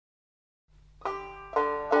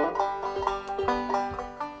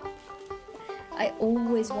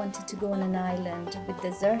always wanted to go on an island with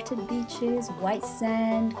deserted beaches, white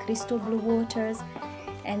sand, crystal blue waters,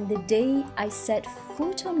 and the day I set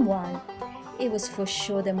foot on one, it was for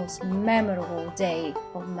sure the most memorable day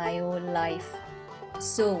of my whole life.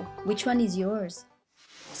 So, which one is yours?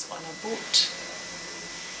 I was on a boat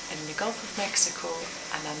in the Gulf of Mexico,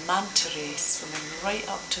 and a manta ray swimming right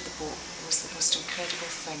up to the boat was the most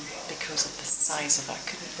incredible thing because of the size of it. I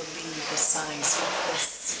couldn't believe the size of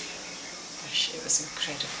this fish. It was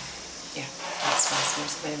incredible. Yeah, that's my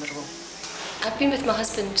most memorable. I've been with my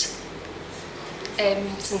husband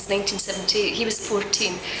since 1978. He was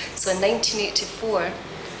 14, so in 1984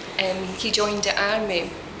 he joined the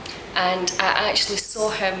army, and I actually saw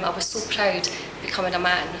him, I was so proud, becoming a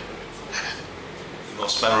man. The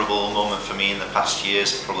most memorable moment for me in the past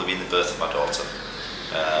years has probably been the birth of my daughter.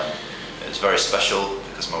 It was very special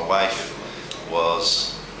because my wife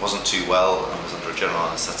wasn't too well and was under a general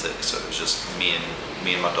anaesthetic, so it was just me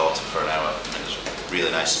and my daughter for an hour, and it was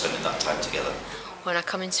really nice spending that time together. When I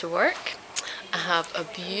come into work, I have a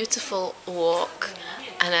beautiful walk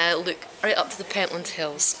and I look right up to the Pentland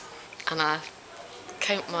Hills and I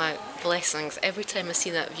count my blessings every time I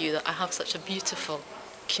see that view, that I have such a beautiful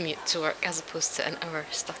commute to work as opposed to an hour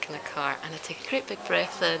stuck in a car, and I take a great big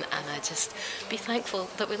breath in and I just be thankful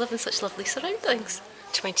that we live in such lovely surroundings.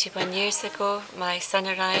 21 years ago, my son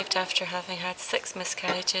arrived after having had 6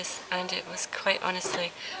 miscarriages, and it was quite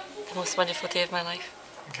honestly the most wonderful day of my life.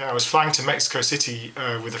 Okay, I was flying to Mexico City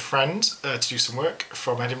with a friend to do some work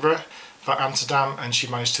from Edinburgh via Amsterdam, and she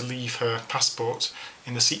managed to leave her passport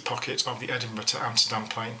in the seat pocket of the Edinburgh to Amsterdam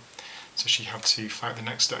plane. So she had to fly the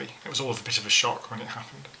next day. It was all a bit of a shock when it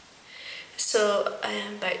happened. So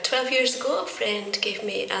about 12 years ago, a friend gave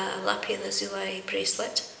me a lapis lazuli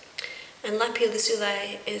bracelet. And lapis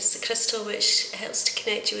lazuli is the crystal which helps to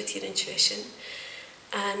connect you with your intuition.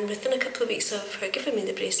 And within a couple of weeks of her giving me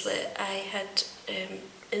the bracelet, I had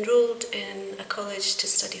enrolled in a college to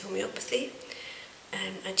study homeopathy,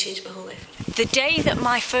 and changed my whole life. The day that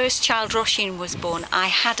my first child, Roisin, was born, I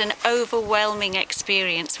had an overwhelming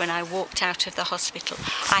experience when I walked out of the hospital.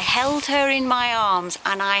 I held her in my arms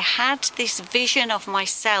and I had this vision of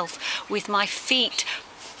myself with my feet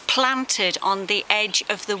planted on the edge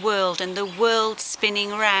of the world and the world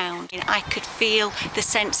spinning round. I could feel the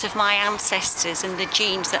sense of my ancestors and the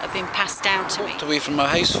genes that have been passed down to me. I walked away from a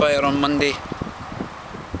house fire on Monday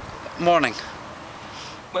morning.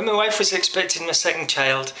 When my wife was expecting my second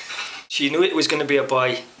child, she knew it was going to be a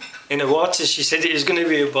boy. In the waters, she said it was going to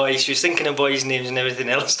be a boy. She was thinking of boys' names and everything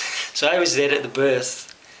else. So I was there at the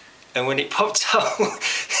birth, and when it popped out,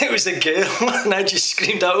 it was a girl, and I just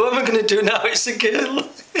screamed out, "What am I going to do now? It's a girl."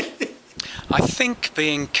 I think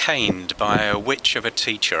being caned by a witch of a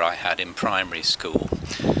teacher I had in primary school,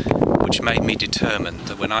 which made me determined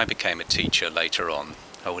that when I became a teacher later on,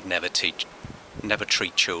 I would never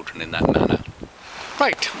treat children in that manner.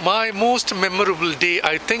 Right, my most memorable day,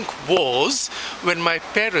 I think, was when my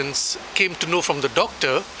parents came to know from the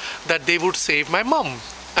doctor that they would save my mum.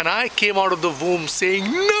 And I came out of the womb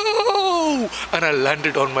saying, "No!" and I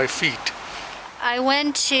landed on my feet. I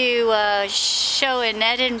went to a show in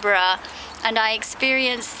Edinburgh and I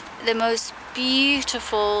experienced the most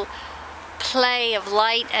beautiful play of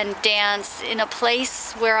light and dance in a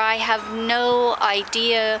place where I have no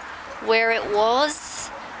idea where it was.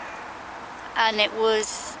 And it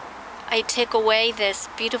was, I took away this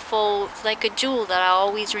beautiful, like a jewel that I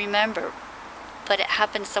always remember, but it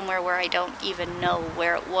happened somewhere where I don't even know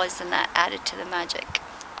where it was, and that added to the magic.